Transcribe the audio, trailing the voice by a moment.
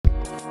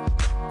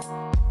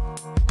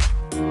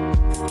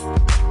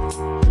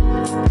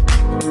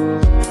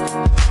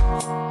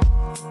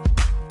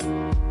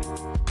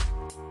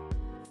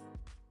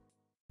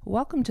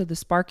Welcome to the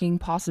Sparking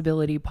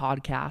Possibility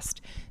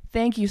podcast.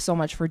 Thank you so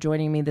much for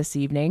joining me this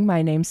evening.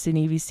 My name's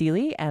Sinevi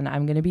Seeley, and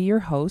I'm going to be your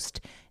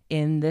host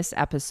in this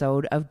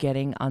episode of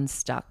Getting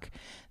Unstuck.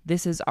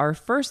 This is our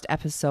first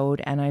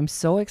episode, and I'm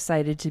so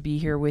excited to be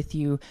here with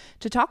you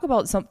to talk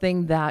about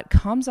something that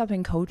comes up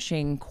in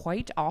coaching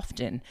quite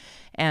often.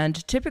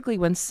 And typically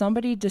when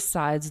somebody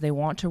decides they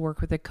want to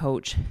work with a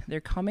coach, they're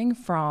coming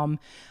from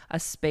a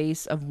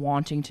space of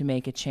wanting to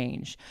make a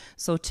change.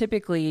 So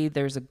typically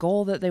there's a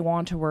goal that they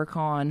want to work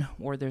on,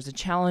 or there's a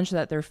challenge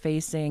that they're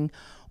facing,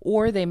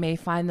 or they may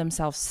find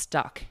themselves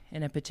stuck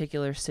in a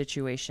particular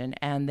situation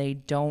and they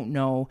don't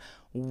know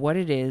what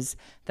it is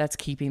that's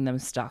keeping them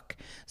stuck.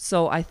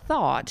 So I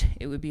thought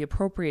it would be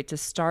appropriate to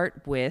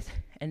start with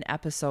an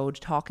episode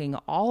talking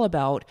all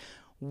about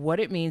what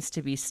it means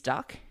to be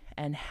stuck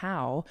and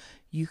how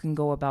you can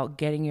go about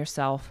getting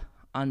yourself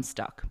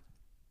unstuck.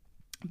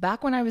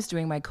 Back when I was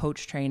doing my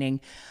coach training,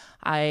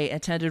 I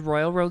attended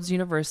Royal Roads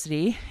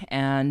University,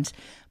 and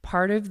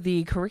part of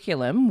the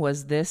curriculum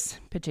was this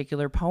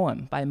particular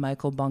poem by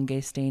Michael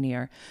Bungay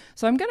Stanier.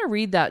 So I'm going to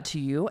read that to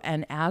you,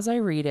 and as I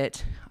read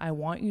it, I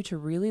want you to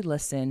really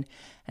listen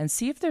and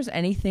see if there's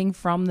anything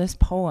from this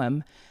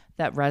poem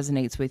that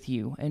resonates with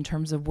you in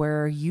terms of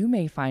where you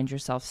may find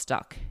yourself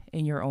stuck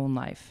in your own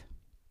life.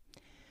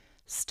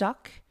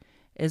 Stuck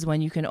is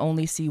when you can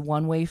only see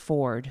one way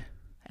forward,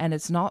 and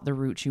it's not the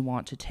route you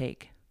want to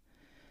take.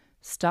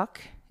 Stuck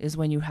is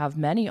when you have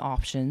many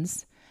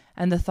options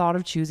and the thought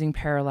of choosing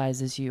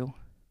paralyzes you.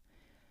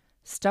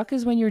 Stuck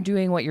is when you're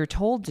doing what you're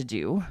told to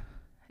do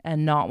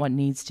and not what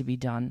needs to be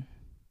done.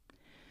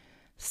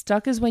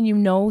 Stuck is when you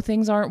know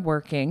things aren't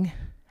working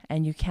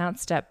and you can't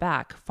step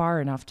back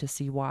far enough to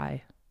see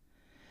why.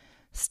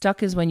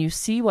 Stuck is when you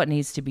see what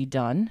needs to be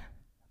done,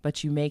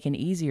 but you make an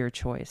easier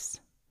choice.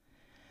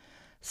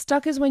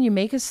 Stuck is when you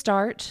make a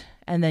start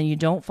and then you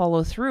don't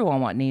follow through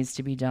on what needs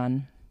to be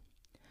done.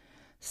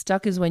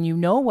 Stuck is when you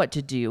know what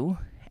to do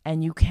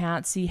and you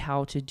can't see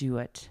how to do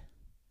it.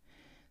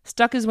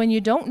 Stuck is when you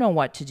don't know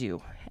what to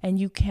do and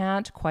you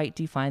can't quite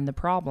define the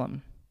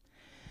problem.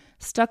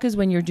 Stuck is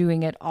when you're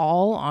doing it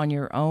all on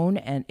your own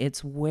and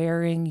it's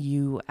wearing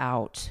you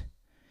out.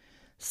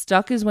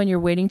 Stuck is when you're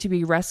waiting to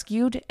be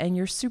rescued and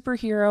your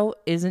superhero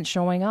isn't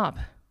showing up.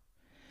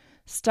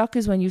 Stuck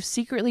is when you've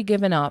secretly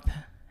given up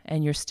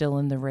and you're still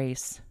in the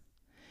race.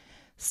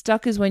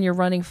 Stuck is when you're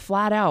running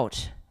flat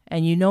out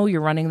and you know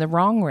you're running the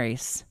wrong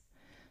race.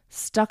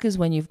 Stuck is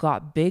when you've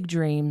got big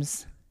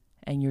dreams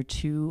and you're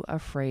too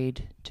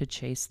afraid to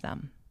chase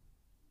them.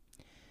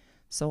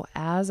 So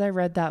as I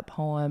read that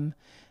poem,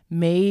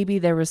 maybe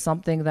there was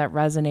something that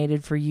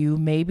resonated for you.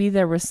 Maybe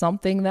there was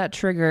something that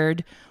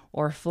triggered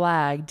or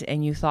flagged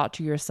and you thought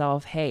to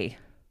yourself, hey,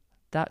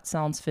 that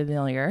sounds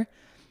familiar.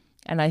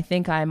 And I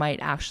think I might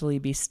actually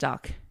be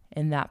stuck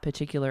in that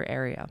particular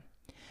area.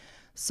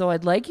 So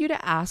I'd like you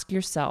to ask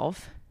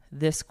yourself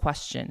this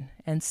question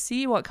and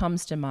see what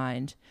comes to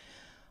mind.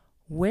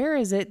 Where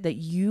is it that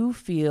you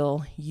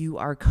feel you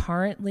are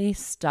currently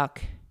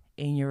stuck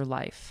in your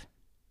life?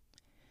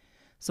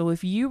 So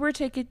if you were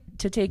to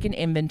take an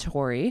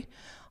inventory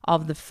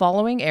of the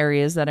following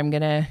areas that I'm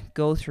going to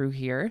go through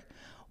here,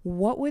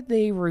 what would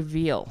they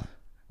reveal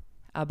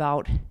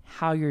about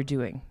how you're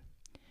doing?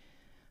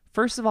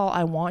 First of all,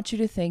 I want you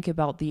to think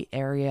about the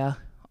area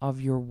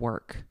of your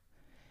work.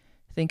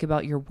 Think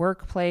about your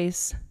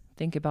workplace.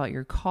 Think about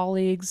your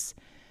colleagues.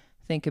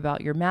 Think about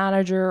your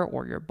manager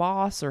or your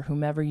boss or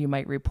whomever you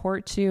might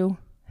report to.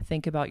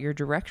 Think about your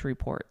direct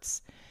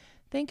reports.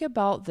 Think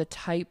about the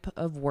type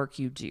of work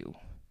you do,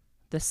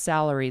 the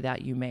salary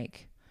that you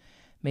make,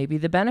 maybe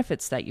the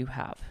benefits that you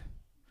have.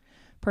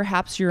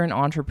 Perhaps you're an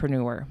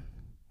entrepreneur.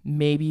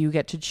 Maybe you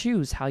get to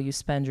choose how you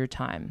spend your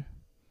time.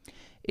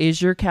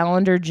 Is your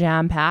calendar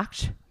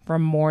jam-packed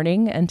from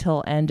morning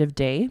until end of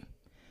day?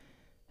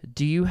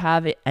 Do you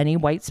have any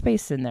white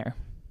space in there?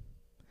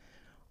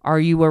 Are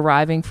you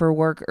arriving for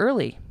work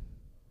early?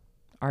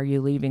 Are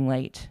you leaving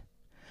late?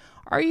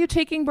 Are you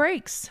taking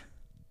breaks?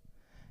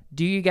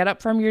 Do you get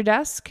up from your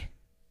desk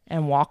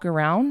and walk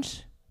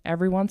around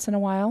every once in a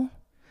while?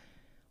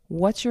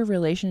 What's your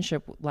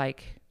relationship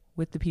like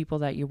with the people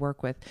that you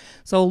work with?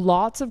 So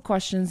lots of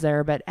questions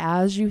there, but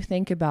as you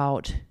think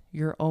about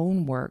your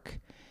own work,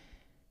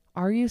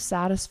 are you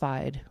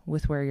satisfied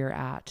with where you're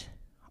at?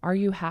 Are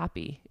you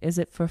happy? Is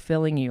it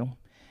fulfilling you?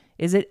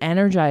 Is it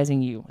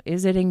energizing you?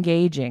 Is it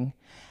engaging?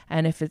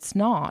 And if it's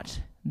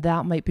not,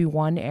 that might be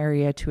one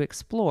area to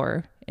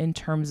explore in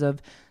terms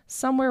of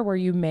somewhere where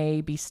you may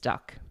be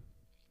stuck.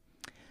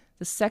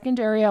 The second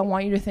area I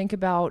want you to think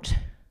about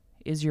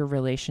is your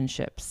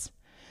relationships.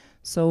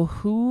 So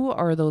who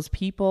are those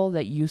people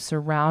that you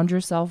surround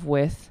yourself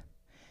with?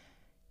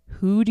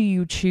 Who do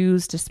you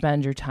choose to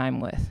spend your time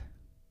with?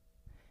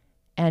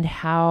 And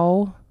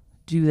how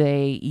do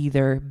they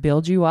either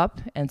build you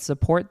up and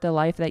support the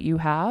life that you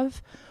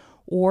have,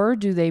 or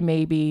do they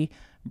maybe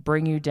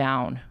bring you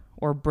down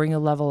or bring a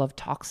level of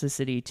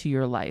toxicity to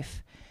your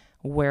life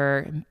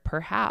where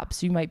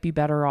perhaps you might be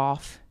better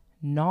off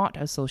not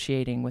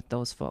associating with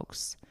those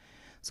folks?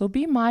 So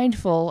be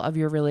mindful of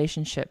your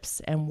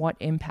relationships and what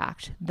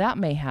impact that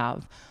may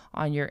have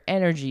on your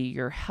energy,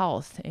 your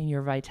health, and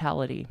your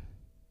vitality.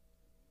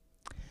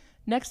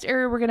 Next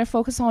area we're going to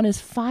focus on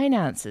is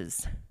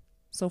finances.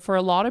 So for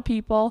a lot of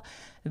people,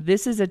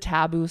 this is a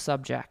taboo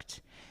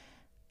subject.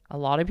 A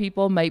lot of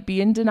people might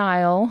be in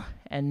denial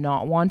and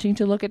not wanting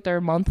to look at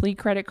their monthly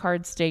credit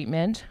card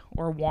statement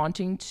or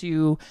wanting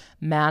to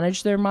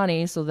manage their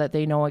money so that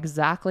they know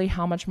exactly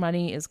how much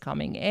money is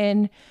coming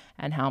in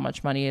and how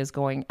much money is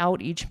going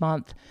out each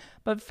month.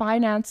 But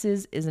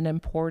finances is an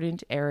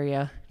important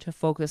area to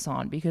focus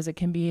on because it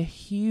can be a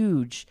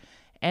huge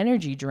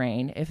energy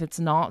drain if it's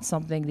not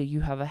something that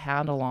you have a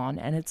handle on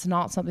and it's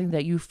not something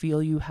that you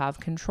feel you have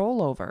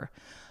control over.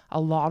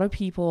 A lot of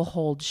people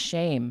hold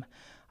shame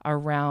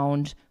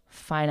around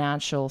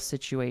financial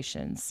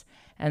situations.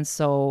 And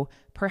so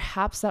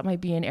perhaps that might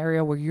be an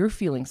area where you're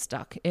feeling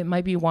stuck. It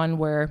might be one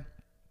where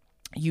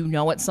you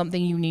know it's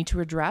something you need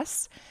to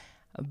address,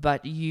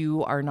 but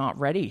you are not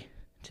ready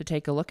to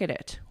take a look at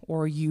it,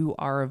 or you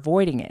are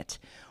avoiding it,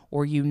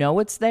 or you know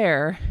it's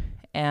there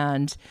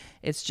and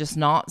it's just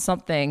not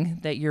something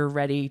that you're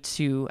ready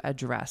to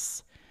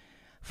address.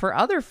 For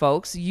other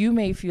folks, you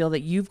may feel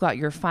that you've got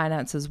your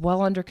finances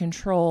well under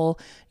control,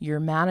 you're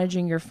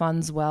managing your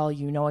funds well,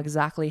 you know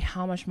exactly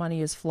how much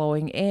money is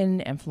flowing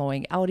in and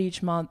flowing out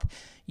each month,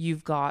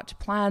 you've got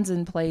plans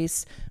in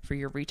place for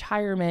your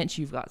retirement,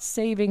 you've got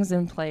savings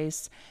in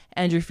place,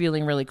 and you're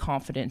feeling really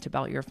confident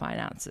about your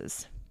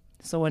finances.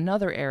 So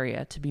another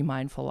area to be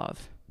mindful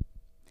of.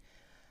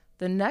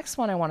 The next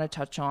one I want to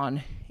touch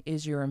on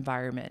is your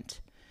environment.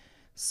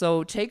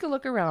 So take a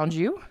look around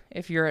you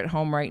if you're at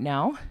home right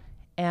now,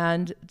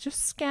 and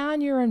just scan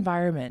your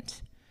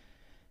environment.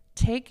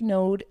 Take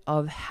note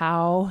of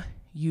how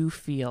you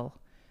feel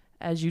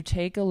as you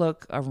take a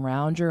look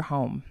around your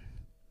home.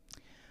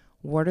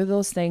 What are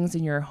those things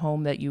in your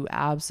home that you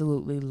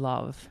absolutely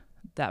love,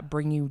 that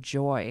bring you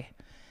joy,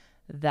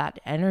 that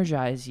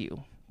energize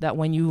you? That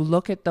when you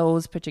look at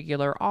those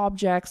particular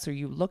objects or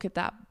you look at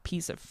that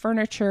piece of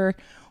furniture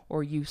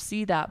or you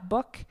see that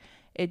book,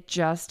 it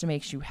just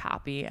makes you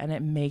happy and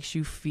it makes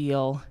you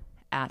feel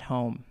at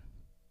home.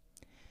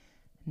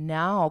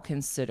 Now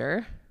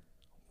consider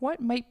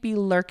what might be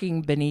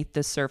lurking beneath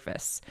the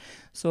surface.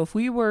 So if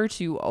we were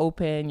to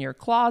open your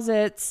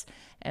closets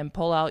and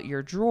pull out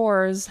your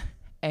drawers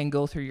and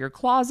go through your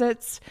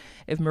closets,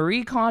 if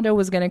Marie Kondo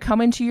was going to come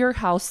into your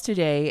house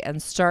today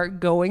and start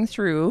going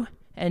through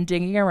and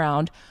digging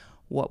around,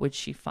 what would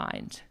she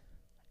find?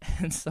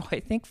 And so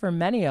I think for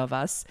many of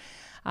us,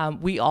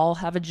 we all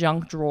have a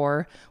junk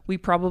drawer. We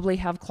probably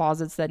have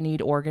closets that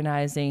need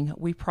organizing.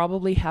 We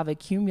probably have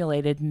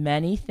accumulated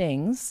many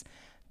things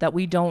that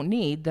we don't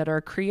need that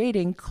are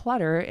creating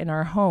clutter in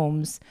our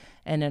homes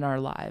and in our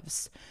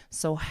lives.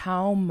 So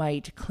how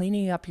might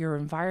cleaning up your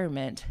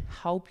environment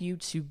help you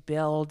to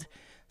build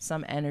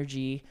some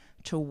energy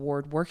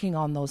toward working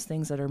on those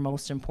things that are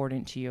most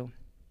important to you?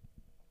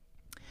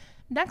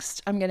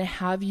 Next, I'm going to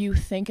have you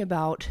think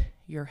about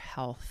your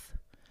health.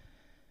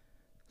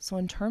 So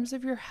in terms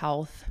of your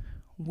health,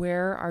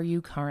 where are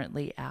you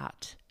currently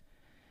at?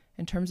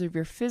 In terms of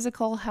your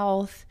physical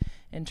health,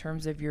 in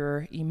terms of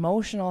your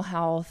emotional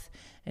health,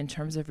 in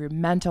terms of your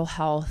mental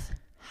health,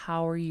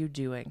 how are you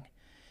doing?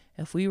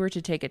 If we were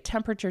to take a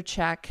temperature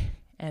check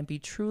and be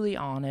truly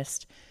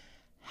honest,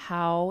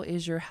 how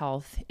is your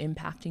health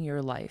impacting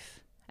your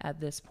life at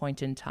this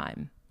point in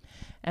time?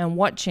 And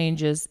what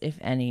changes, if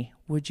any,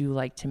 would you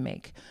like to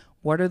make?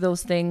 What are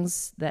those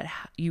things that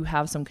you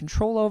have some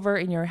control over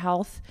in your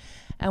health?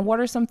 And what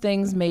are some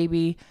things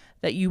maybe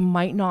that you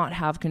might not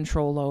have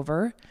control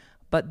over,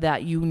 but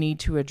that you need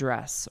to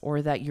address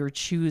or that you're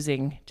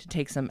choosing to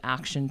take some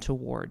action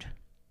toward?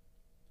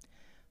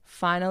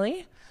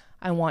 Finally,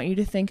 I want you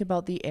to think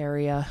about the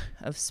area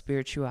of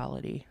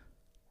spirituality.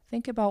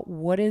 Think about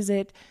what is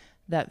it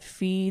that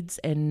feeds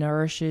and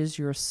nourishes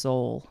your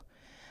soul.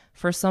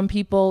 For some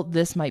people,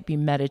 this might be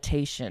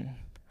meditation.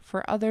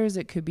 For others,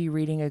 it could be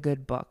reading a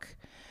good book.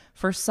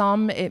 For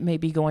some, it may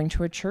be going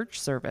to a church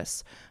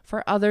service.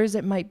 For others,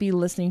 it might be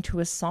listening to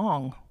a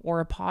song or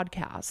a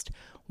podcast.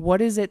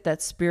 What is it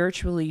that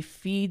spiritually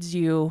feeds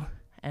you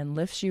and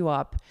lifts you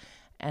up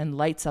and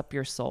lights up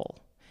your soul?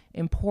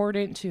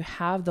 Important to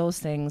have those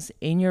things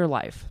in your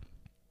life.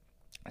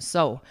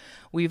 So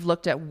we've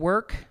looked at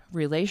work,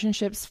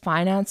 relationships,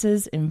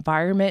 finances,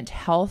 environment,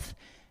 health,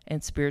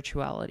 and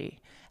spirituality.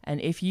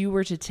 And if you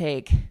were to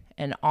take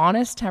an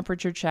honest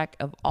temperature check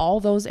of all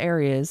those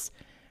areas,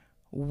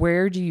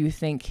 where do you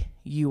think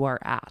you are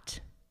at?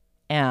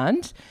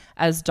 And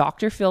as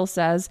Dr. Phil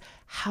says,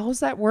 how's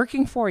that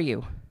working for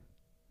you?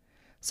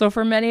 So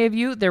for many of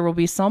you, there will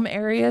be some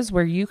areas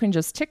where you can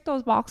just tick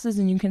those boxes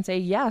and you can say,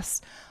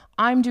 yes,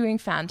 I'm doing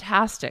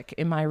fantastic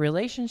in my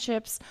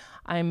relationships.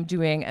 I'm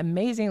doing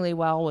amazingly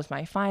well with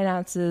my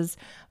finances,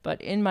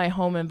 but in my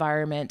home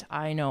environment,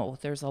 I know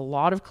there's a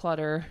lot of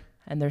clutter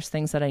and there's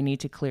things that I need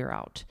to clear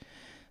out.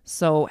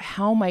 So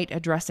how might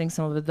addressing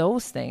some of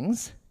those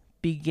things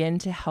begin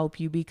to help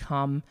you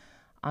become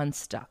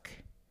unstuck?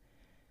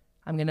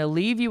 I'm going to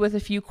leave you with a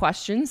few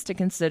questions to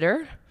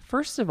consider.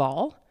 First of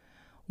all,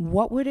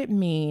 what would it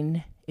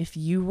mean if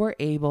you were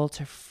able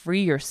to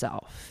free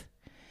yourself?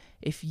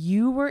 If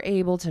you were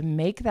able to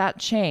make that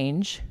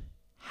change,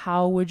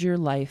 how would your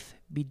life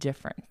be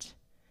different?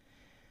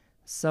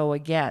 So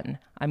again,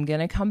 I'm going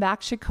to come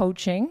back to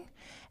coaching,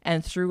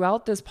 and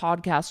throughout this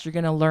podcast, you're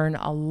going to learn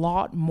a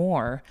lot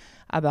more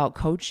about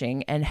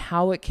coaching and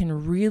how it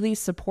can really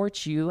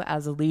support you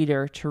as a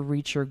leader to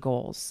reach your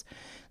goals.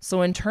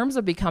 So in terms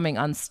of becoming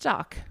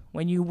unstuck,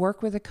 when you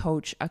work with a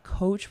coach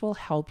will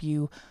help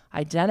you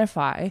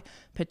identify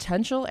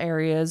potential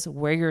areas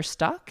where you're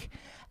stuck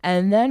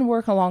and then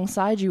work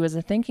alongside you as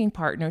a thinking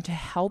partner to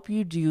help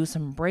you do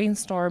some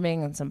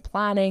brainstorming and some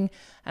planning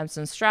and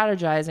some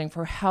strategizing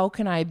for how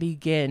can I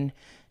begin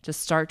to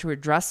start to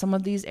address some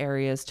of these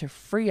areas to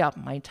free up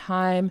my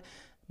time,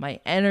 my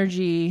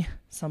energy,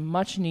 some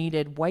much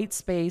needed white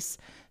space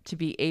to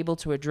be able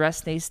to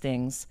address these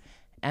things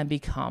and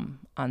become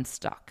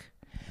unstuck.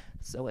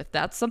 So if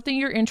that's something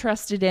you're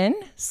interested in,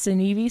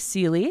 Sinevi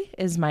Seely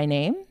is my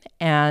name,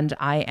 and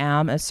I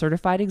am a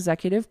certified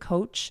executive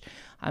coach.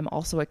 I'm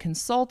also a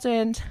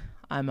consultant,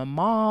 I'm a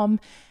mom,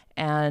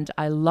 and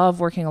I love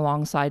working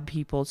alongside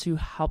people to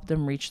help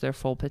them reach their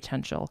full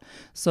potential.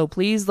 So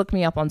please look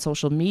me up on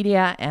social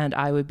media, and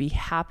I would be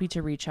happy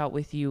to reach out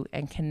with you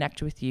and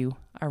connect with you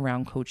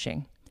around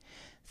coaching.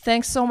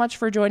 Thanks so much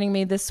for joining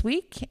me this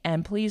week,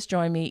 and please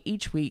join me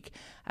each week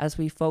as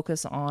we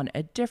focus on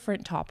a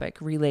different topic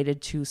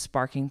related to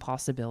sparking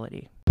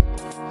possibility.